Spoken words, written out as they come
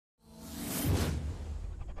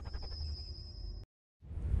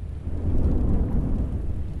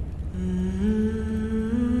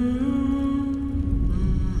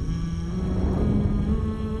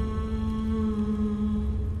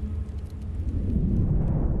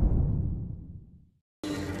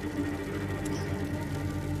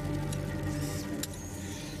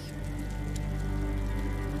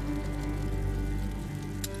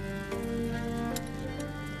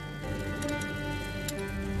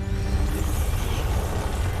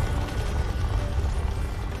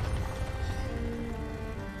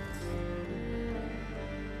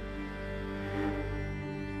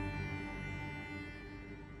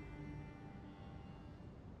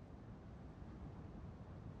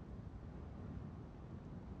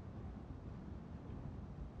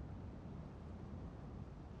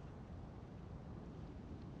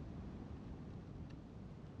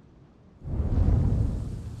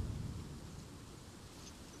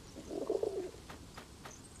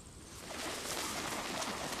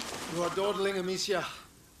You are dawdling, Amicia.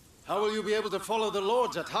 How will you be able to follow the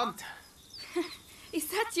lords at hunt? Is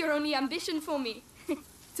that your only ambition for me?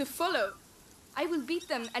 To follow? I will beat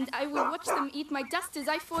them, and I will watch them eat my dust as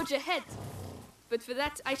I forge ahead. But for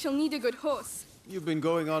that, I shall need a good horse. You've been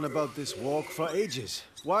going on about this walk for ages.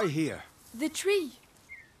 Why here? The tree.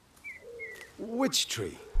 Which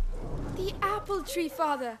tree? The apple tree,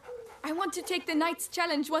 Father. I want to take the Knight's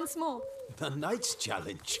Challenge once more. The Knight's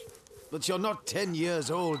Challenge? But you're not 10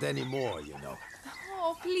 years old anymore, you know.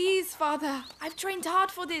 Oh, please, Father. I've trained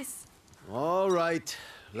hard for this. All right,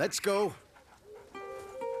 let's go.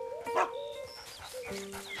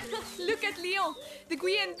 Look at Leon. The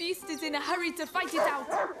Guyenne beast is in a hurry to fight it out.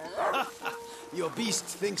 Your beast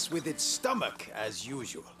thinks with its stomach, as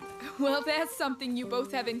usual. Well, there's something you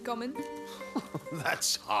both have in common.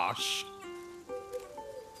 That's harsh.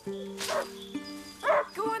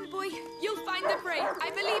 Go on, boy. You'll find the prey.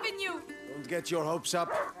 I believe in you. Don't get your hopes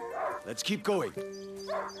up. Let's keep going.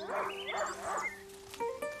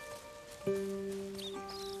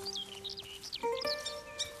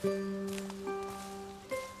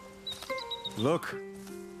 Look,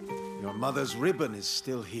 your mother's ribbon is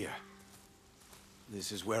still here.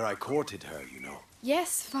 This is where I courted her, you know.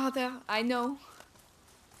 Yes, Father, I know.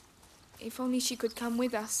 If only she could come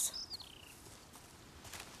with us.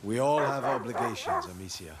 We all have obligations,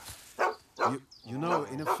 Amicia. You know,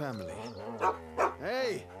 in a family.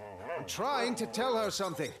 Hey, I'm trying to tell her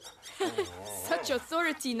something. Such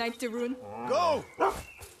authority, Knight de Rune. Go!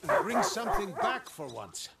 And bring something back for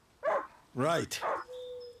once. Right.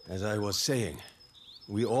 As I was saying,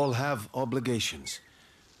 we all have obligations.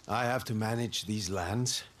 I have to manage these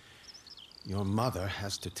lands. Your mother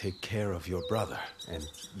has to take care of your brother, and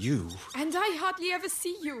you... And I hardly ever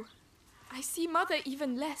see you. I see Mother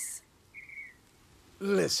even less.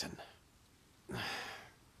 Listen.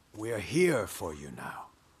 We're here for you now.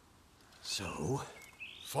 So,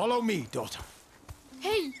 follow me, daughter.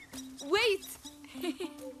 Hey, wait!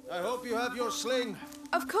 I hope you have your sling.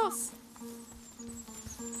 Of course.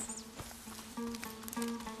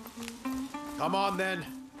 Come on, then.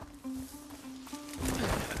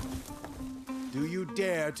 Do you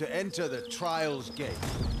dare to enter the Trials Gate?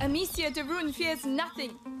 Amicia de Rune fears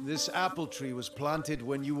nothing. This apple tree was planted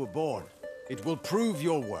when you were born. It will prove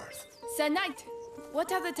your worth. Sir Knight,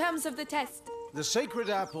 what are the terms of the test? The sacred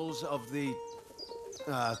apples of the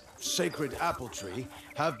sacred apple tree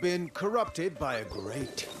have been corrupted by a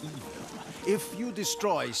great evil. If you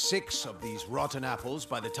destroy 6 of these rotten apples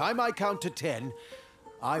by the time I count to 10,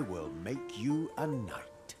 I will make you a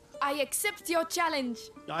knight. I accept your challenge.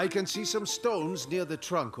 I can see some stones near the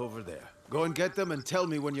trunk over there. Go and get them and tell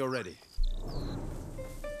me when you're ready.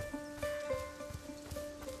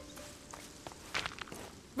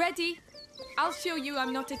 Ready? I'll show you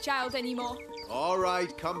I'm not a child anymore. All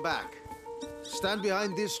right, come back. Stand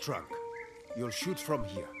behind this trunk. You'll shoot from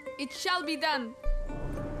here. It shall be done.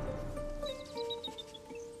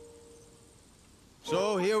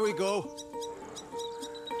 So, here we go.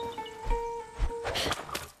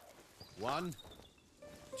 1,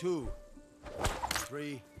 2,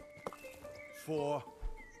 3, 4,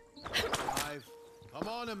 5. Come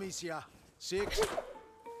on, Amicia. 6,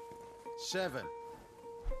 7,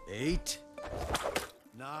 8,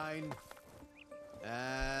 9,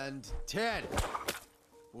 and 10.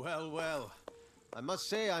 Well, well. I must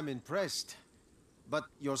say I'm impressed. But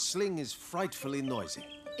your sling is frightfully noisy.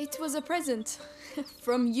 It was a present.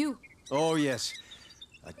 From you. Oh, yes.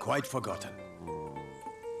 I'd quite forgotten.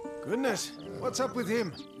 Goodness, what's up with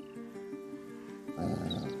him?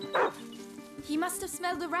 He must have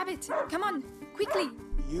smelled the rabbit. Come on, quickly.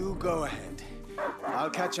 You go ahead.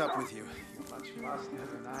 I'll catch up with you. You're much faster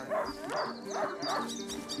than I am.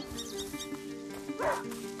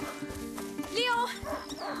 Leo!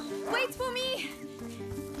 Wait for me!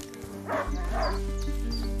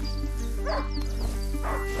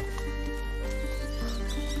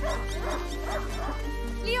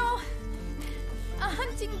 Leo! A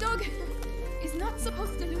hunting dog is not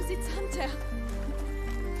supposed to lose its hunter.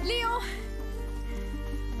 Leo!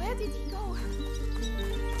 Where did he go?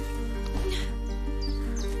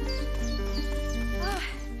 Ah,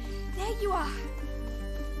 there you are.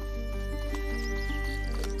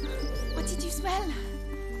 What did you smell?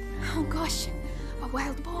 Oh gosh, a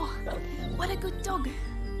wild boar. What a good dog.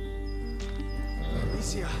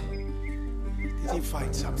 Alicia, did he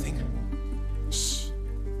find something? Shh!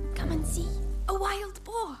 Come and see. A wild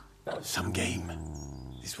boar. Some game.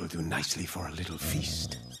 This will do nicely for a little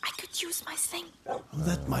feast. I could use my sling. Well,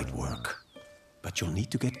 that might work. But you'll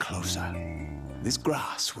need to get closer. This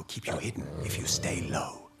grass will keep you hidden if you stay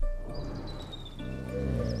low.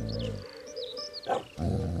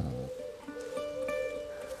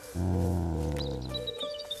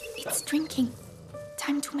 drinking.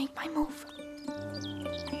 Time to make my move.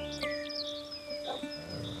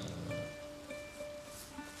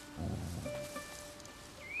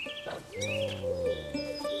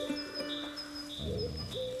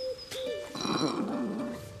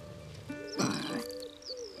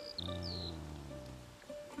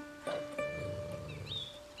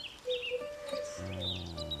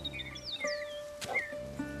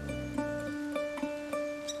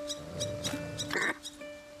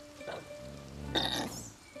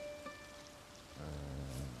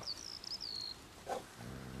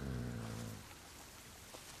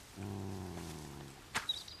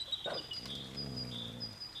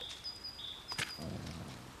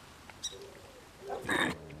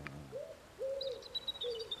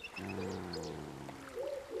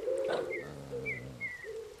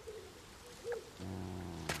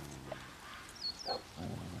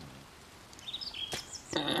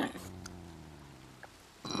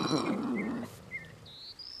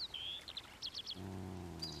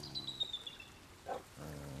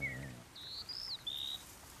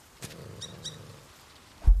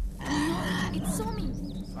 It saw me.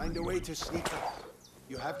 Find a way to sneak up.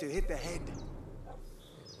 You have to hit the head.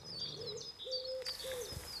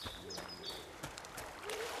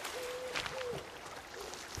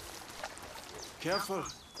 Careful.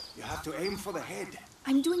 You have to aim for the head.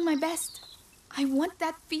 I'm doing my best. I want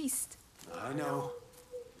that feast. I know.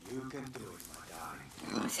 You can do it, my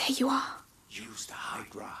darling. There you are. Use the high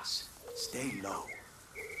grass. Stay low.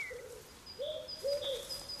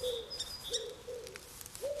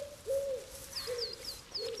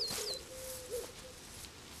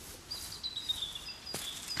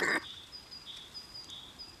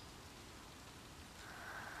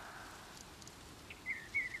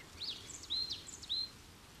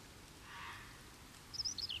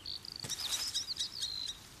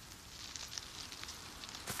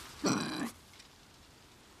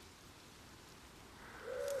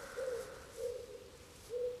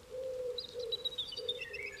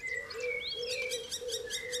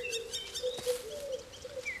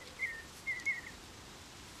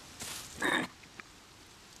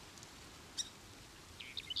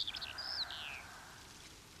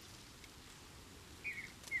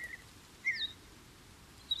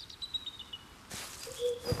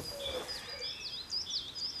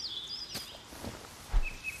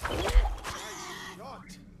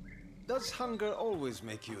 Does hunger always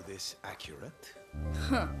make you this accurate?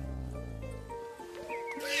 Huh.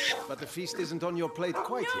 But the feast isn't on your plate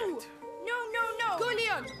quite yet. No! Go,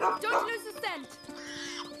 Leon! Don't lose the scent!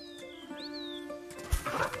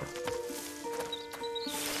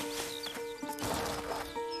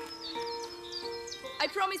 I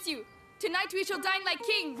promise you, tonight we shall dine like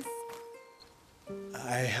kings!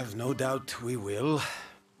 I have no doubt we will.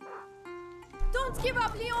 Don't give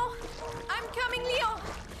up, Leon! I'm coming, Leon!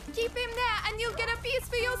 Keep him there and you'll get a piece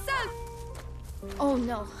for yourself! Oh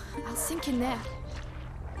no, I'll sink in there.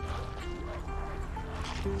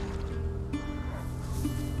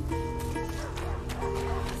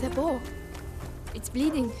 The boar. It's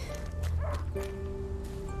bleeding.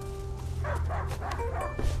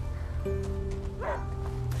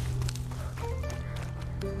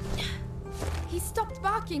 He stopped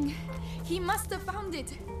barking. He must have found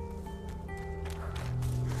it.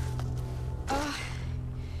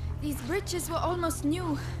 These bridges were almost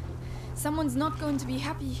new. Someone's not going to be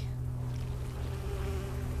happy.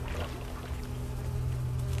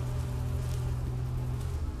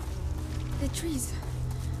 The trees.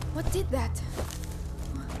 What did that?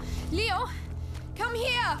 Leo, come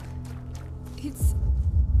here!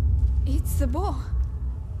 It's the boar.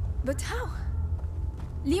 But how?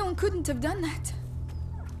 Leon couldn't have done that.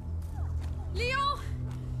 Leo!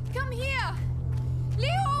 Come here!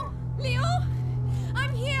 Leo! Leo!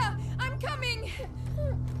 I'm here! I'm coming!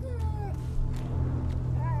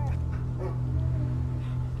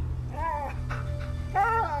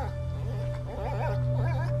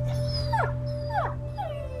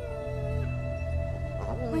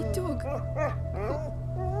 My dog.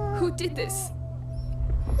 Who did this?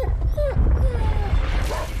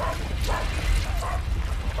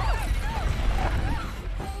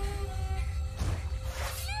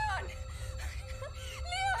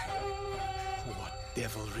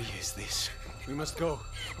 Devilry is this? We must go.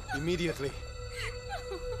 Immediately.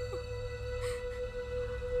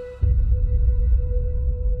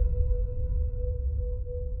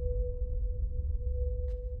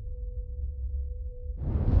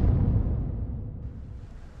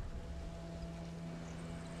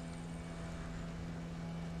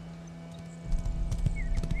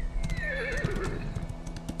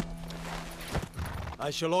 I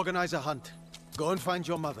shall organize a hunt. Go and find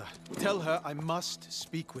your mother. Tell her I must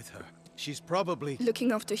speak with her. She's probably...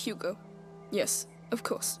 Looking after Hugo. Yes, of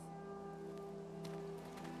course.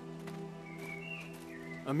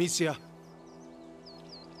 Amicia.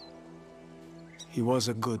 He was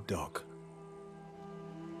a good dog.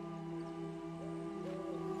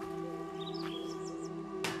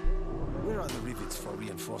 Where are the rivets for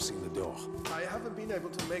reinforcing the door? I haven't been able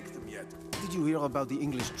to make them yet. Did you hear about the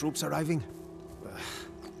English troops arriving?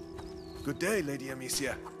 Good day, Lady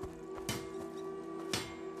Amicia.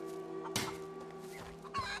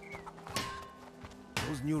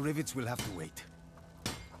 Those new rivets will have to wait.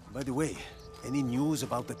 By the way, any news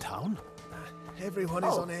about the town? Everyone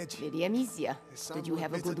is on edge. Lady Amicia, did you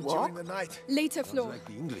have a good walk? During the night. Later, Sounds Flo. like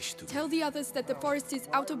the English to me. Tell the others that the forest is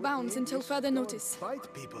out of bounds until further notice.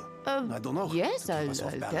 Fight people. I don't know. Yes, To keep I'll us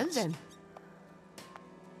off tell balance. them.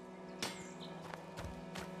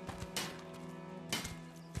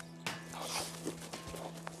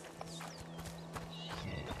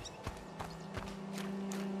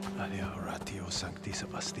 Alia Oratio Sancti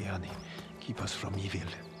Sebastiani, keep us from evil.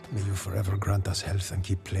 May you forever grant us health and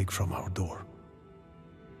keep plague from our door.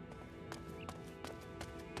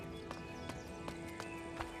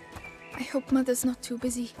 I hope Mother's not too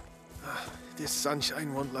busy. This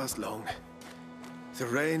sunshine won't last long. The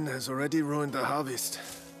rain has already ruined the harvest.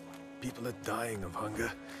 People are dying of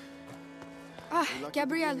hunger. Ah, Lucky to be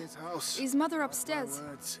Gabrielle. in his house. Is Mother upstairs?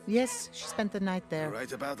 Words. Yes, she spent the night there. You're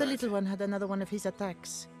right about The that. little one had another one of his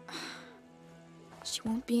attacks. She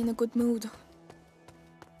won't be in a good mood.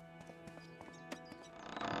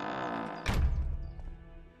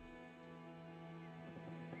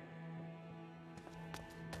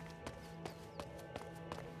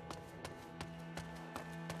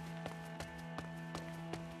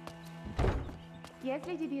 Yes,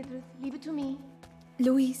 Lady Beatrice, leave it to me.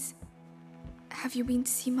 Louise, have you been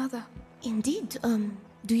to see Mother? Indeed,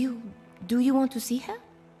 do you want to see her?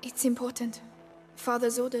 It's important.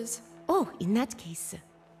 Father's orders. Oh, in that case,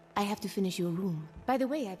 I have to finish your room. By the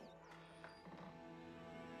way,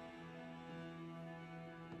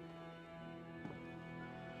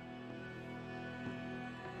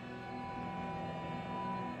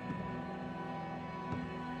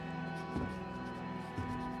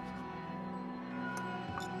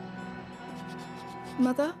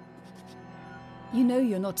 Mother? You know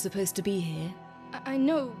you're not supposed to be here. I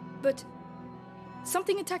know, but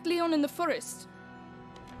something attacked Leon in the forest.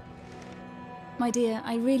 My dear,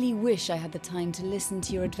 I really wish I had the time to listen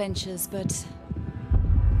to your adventures, but...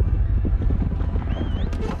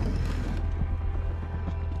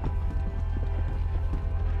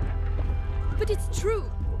 But it's true.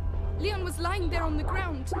 Leon was lying there on the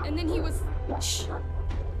ground, and then he was... Shh!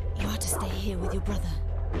 You are to stay here with your brother.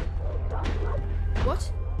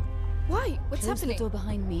 What? Why? What's Close happening? the door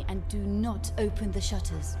behind me and do not open the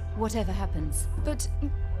shutters, whatever happens. But...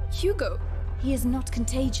 Hugo... He is not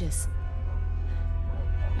contagious.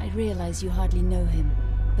 I realize you hardly know him,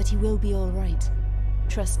 but he will be all right.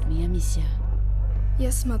 Trust me, Amicia.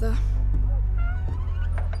 Yes, Mother.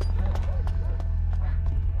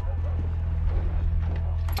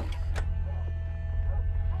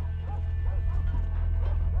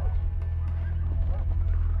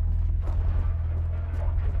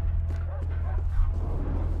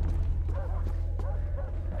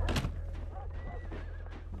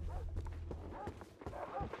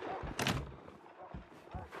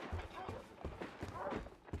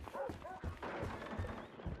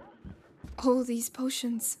 All these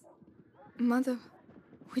potions. Mother,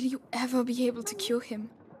 will you ever be able to cure him?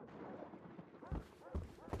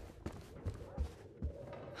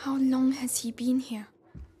 How long has he been here?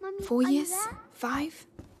 Mommy, 4 are you years? there? 5?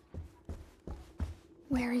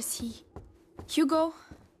 Where is he? Hugo?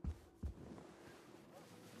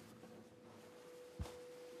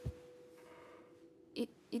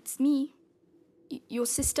 It's me. Your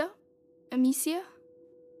sister? Amicia?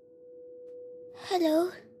 Hello.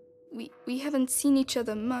 We haven't seen each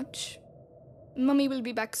other much. Mummy will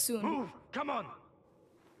be back soon. Move! Come on!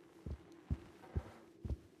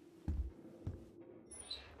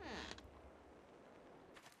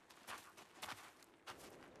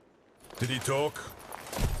 Did he talk?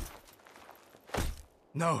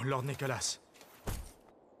 No, Lord Nicholas.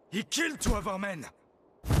 He killed 2 of our men!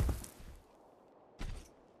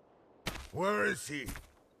 Where is he?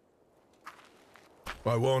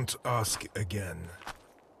 I won't ask again.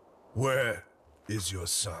 Where is your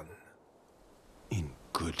son? In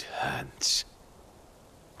good hands.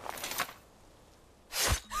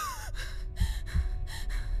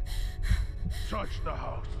 Search the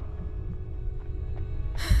house.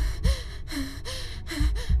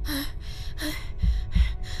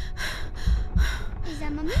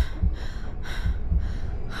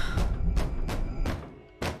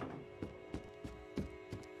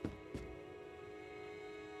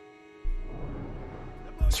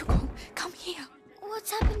 Hugo, come here.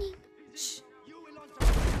 What's happening? Shh.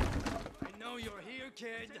 I know you're here,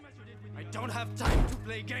 kid. I don't have time to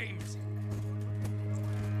play games.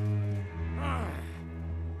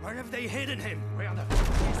 Where have they hidden him? Where the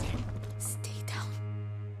f is he? Stay down.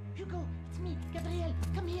 Hugo, it's me, Gabriel.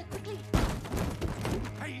 Come here, quickly.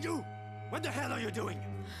 Hey, you! What the hell are you doing?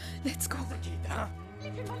 Let's go. The kid, huh?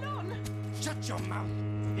 Leave him alone. Shut your mouth.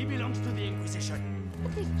 He belongs to the Inquisition.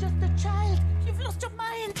 But he's just a child. You've lost your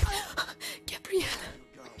mind. Gabriel.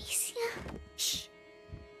 Amicia? Shh.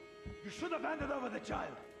 You should have handed over the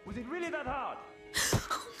child. Was it really that hard?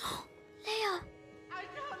 Oh no. Leia! I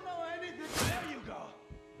don't know anything. There you go.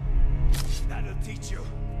 That'll teach you.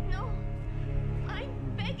 No! I'm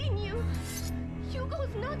begging you! Hugo's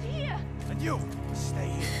not here! And you, stay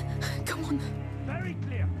here. Come on. Very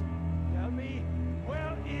clear. Tell me,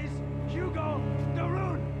 where is Hugo de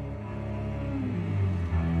Rune?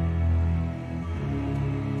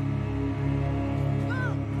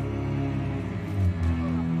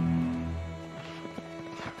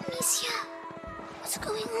 Amicia! What's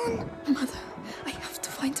going on? Mother. I have to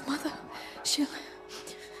find Mother.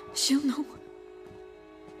 She'll know.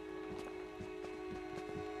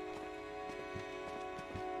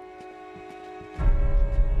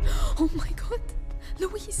 Oh my God.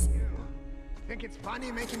 Louise. Think it's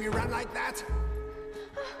funny making me run like that?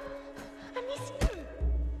 Amicia!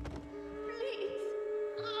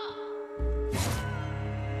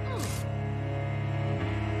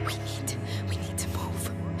 Please! We need to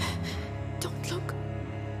move. Don't look.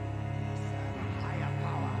 Higher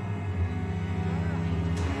power.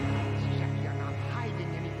 You're not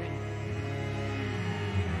hiding anything.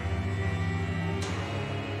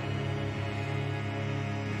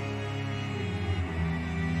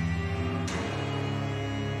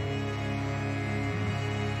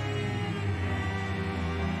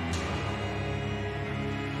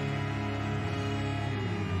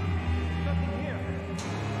 Nothing here.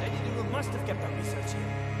 Lady de Rune must have kept up research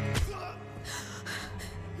here.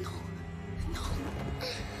 No.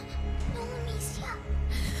 No, Amicia!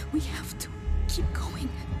 We have to keep going.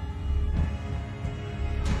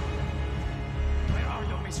 Where are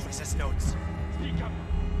your mistress's notes? Speak up.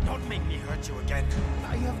 Don't make me hurt you again.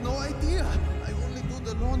 I have no idea. I only do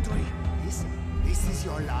the laundry. Listen, this is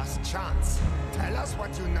your last chance. Tell us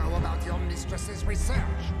what you know about your mistress's research.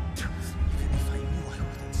 Even if I knew, I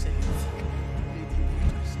wouldn't say anything. Lady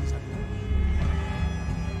Beatrice is alone.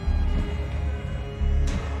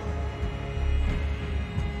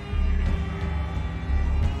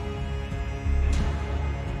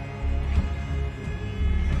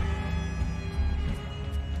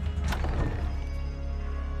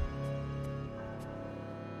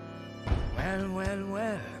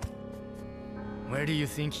 Well. Where do you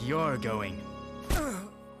think you're going?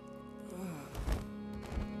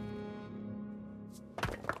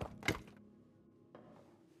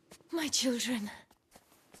 My children.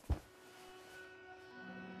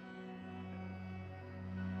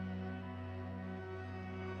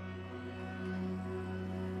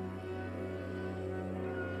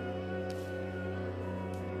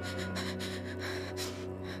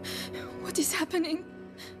 What is happening?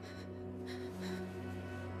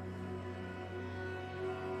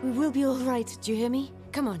 We will be all right, do you hear me?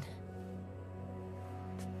 Come on.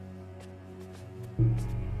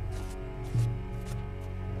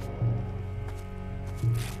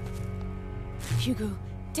 Hugo,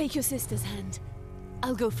 take your sister's hand.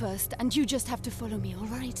 I'll go first, and you just have to follow me, all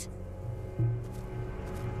right?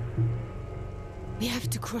 We have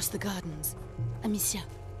to cross the gardens. Amicia,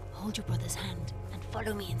 hold your brother's hand and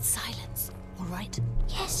follow me in silence, all right?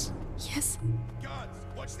 Yes. Yes, Guards,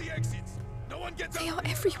 watch the exits. No one gets they out. are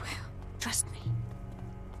everywhere. Trust me.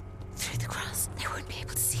 Through the grass, they won't be able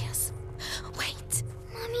to see us. Wait.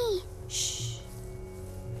 Mommy! Shh.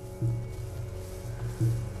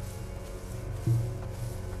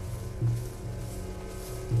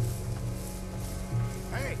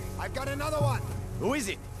 Hey, I've got another one. Who is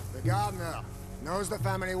it? The gardener. Knows the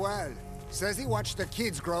family well. Says he watched the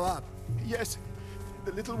kids grow up. Yes,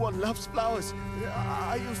 the little one loves flowers.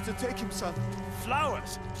 I used to take him some.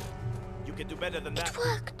 Flowers. You can do better than that. It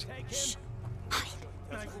worked! Take him. Shh!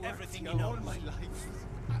 Everything he All knows. my life.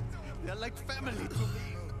 They're like family to me.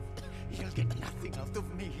 He'll get nothing out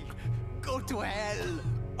of me. Go to hell.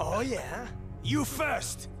 Oh yeah? You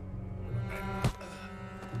first!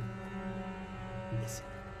 Listen,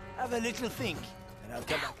 have a little think, and I'll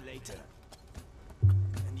come back later.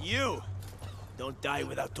 And you! Don't die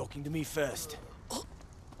without talking to me first.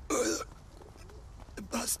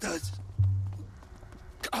 Bastards.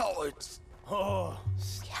 Cowards. Oh,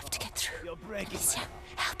 We have to get through. You're breaking Amicia,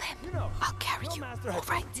 help him. You know, I'll carry your you. master All has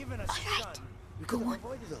right. given us All his right. son. We Go could have on.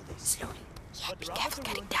 avoided all this. Slowly. Yeah, But be Robert careful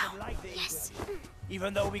getting ruined his down. life. Yes.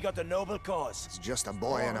 Even though we got a noble cause. It's just a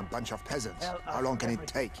boy and a bunch of peasants. Tell How us long can it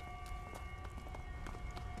everything. take?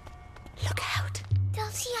 Look out. They'll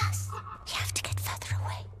see us. You have to get further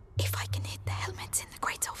away. If I can hit the helmets in the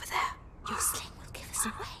crates over there, your sling will give us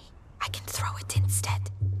away. I can throw it instead.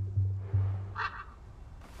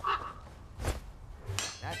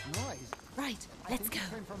 That noise. Right, let's go.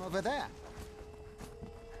 Came from over there.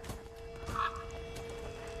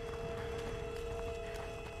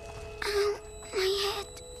 Ow, my head.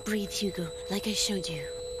 Breathe, Hugo, like I showed you.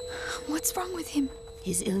 What's wrong with him?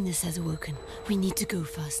 His illness has awoken. We need to go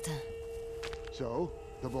faster. So,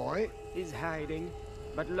 the boy? He's hiding,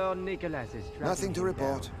 but Lord Nicholas is tracking Nothing to him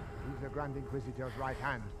report. down. He's the Grand Inquisitor's right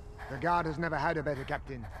hand. The guard has never had a better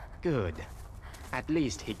captain. Good. At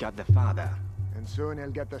least he got the father. And soon he'll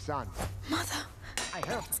get the son. Mother. I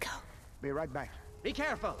heard. Let's go. Be right back. Be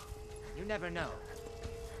careful. You never know.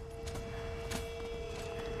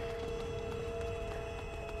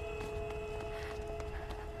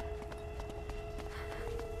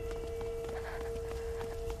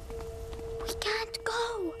 We can't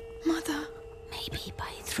go. Mother. Maybe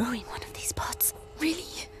by throwing one of these pots. Really?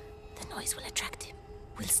 The noise will attract him.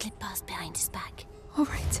 We'll slip past behind his back. All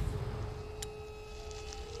right.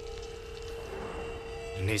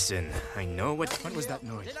 Listen, I know what was that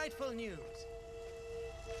noise? Delightful news.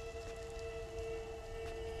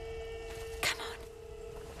 Come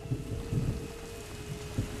on.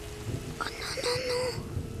 Oh,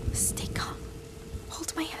 no. Stay calm.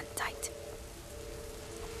 Hold my hand tight.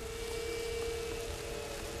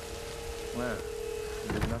 Well,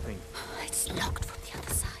 there's nothing. It's locked from the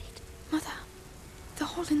other side. Mother, the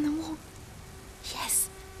hole in the wall. Yes,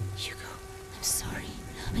 Hugo, I'm sorry.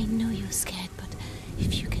 I know you're scared, but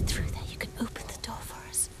if you get through there, you can open the door for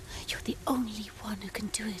us. You're the only one who can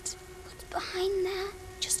do it. What's behind there?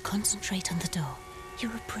 Just concentrate on the door.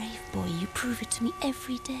 You're a brave boy. You prove it to me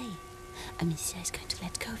every day. Amicia is going to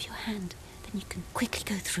let go of your hand. Then you can quickly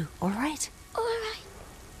go through, all right? All right.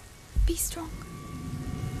 Be strong.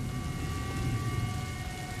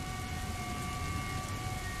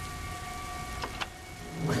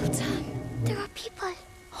 Well done. There are people.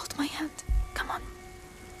 Hold my hand. Come on.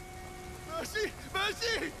 Mercy!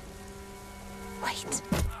 Mercy! Wait.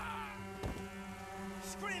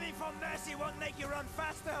 Screaming for mercy won't make you run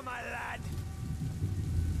faster, my lad.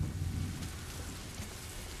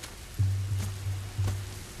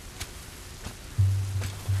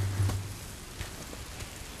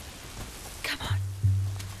 Come on.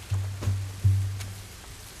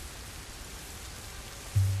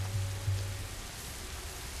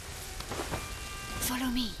 Follow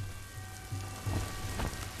me.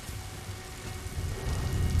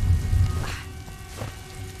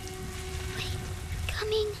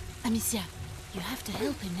 Coming. Amicia, you have to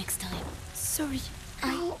help him next time. Sorry.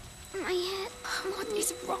 Ow, my head. What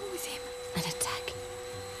is wrong with him? An attack.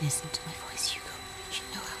 Listen to my voice, Hugo. You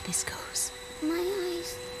know how this goes. My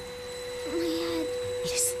eyes. My head.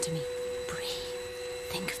 Listen to me. Breathe.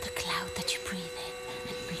 Think of the cloud that you breathe in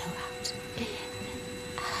and blow out. In,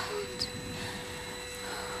 out.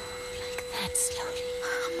 Like that, slowly.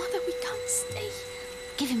 Mother, we can't stay.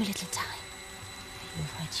 Give him a little time. You're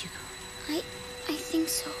right, Hugo. I think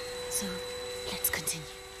so. So, let's continue.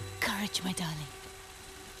 Courage, my darling.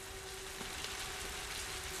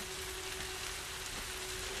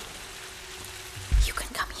 You can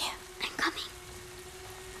come here. I'm coming.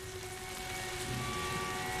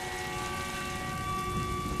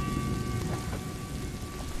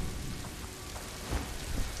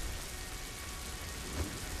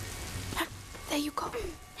 There you go.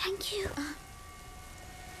 Thank you.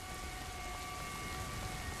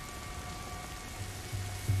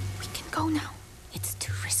 We can go now. It's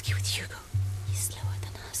too risky with Hugo. He's slower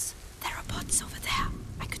than us. There are pots over there.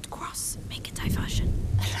 I could cross, make a diversion.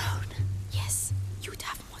 Alone? Yes, you'd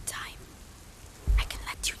have more time. I can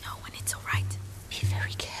let you know when it's all right. Be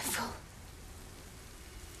very careful.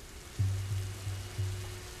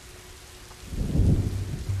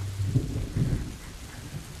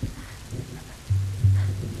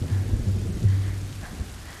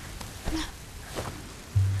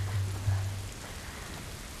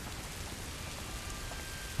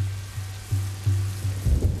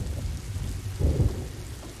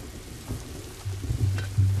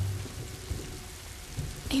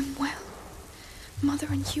 I'm well. Mother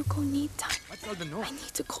and Hugo need time. What's all the noise? I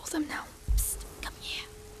need to call them now. Psst, come here.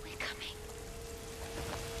 We're coming.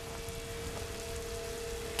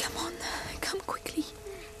 Come on, come quickly.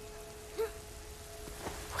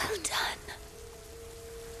 Well done.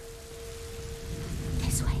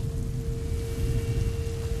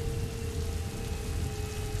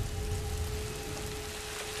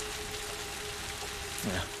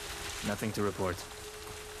 Nothing to report.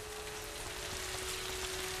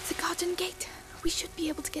 The garden gate. We should be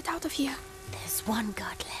able to get out of here. There's one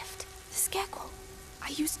guard left. The scarecrow. I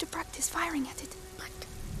used to practice firing at it. But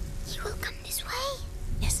he will come this way?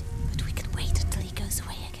 Yes, but we can wait until he goes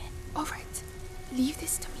away again. All right. Leave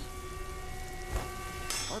this to me.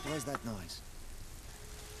 What was that noise?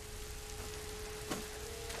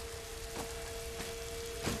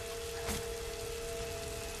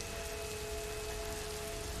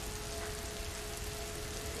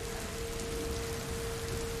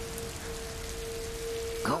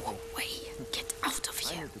 Go away. Get out of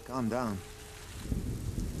here. I need to calm down.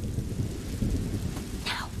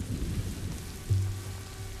 Now.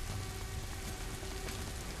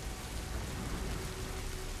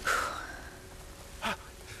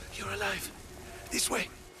 You're alive. This way.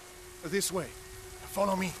 This way.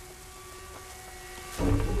 Follow me.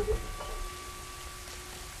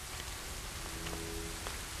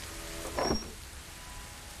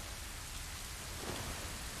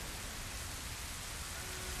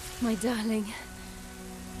 My darling.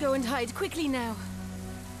 Go and hide quickly now.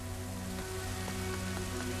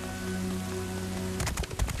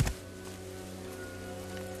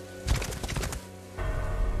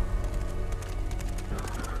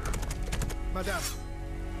 Madame,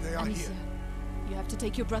 they are Amicia, here. you have to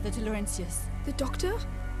take your brother to Laurentius. The doctor?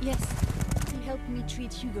 Yes. He helped me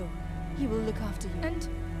treat Hugo. He will look after you. And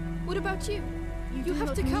what about you? You have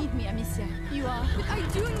do to not come. need me, Amicia. You are. But I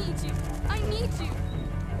do need you. I need you.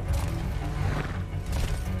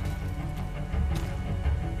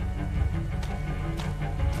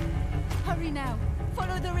 Hurry now.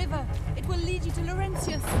 Follow the river. It will lead you to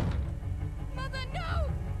Laurentius.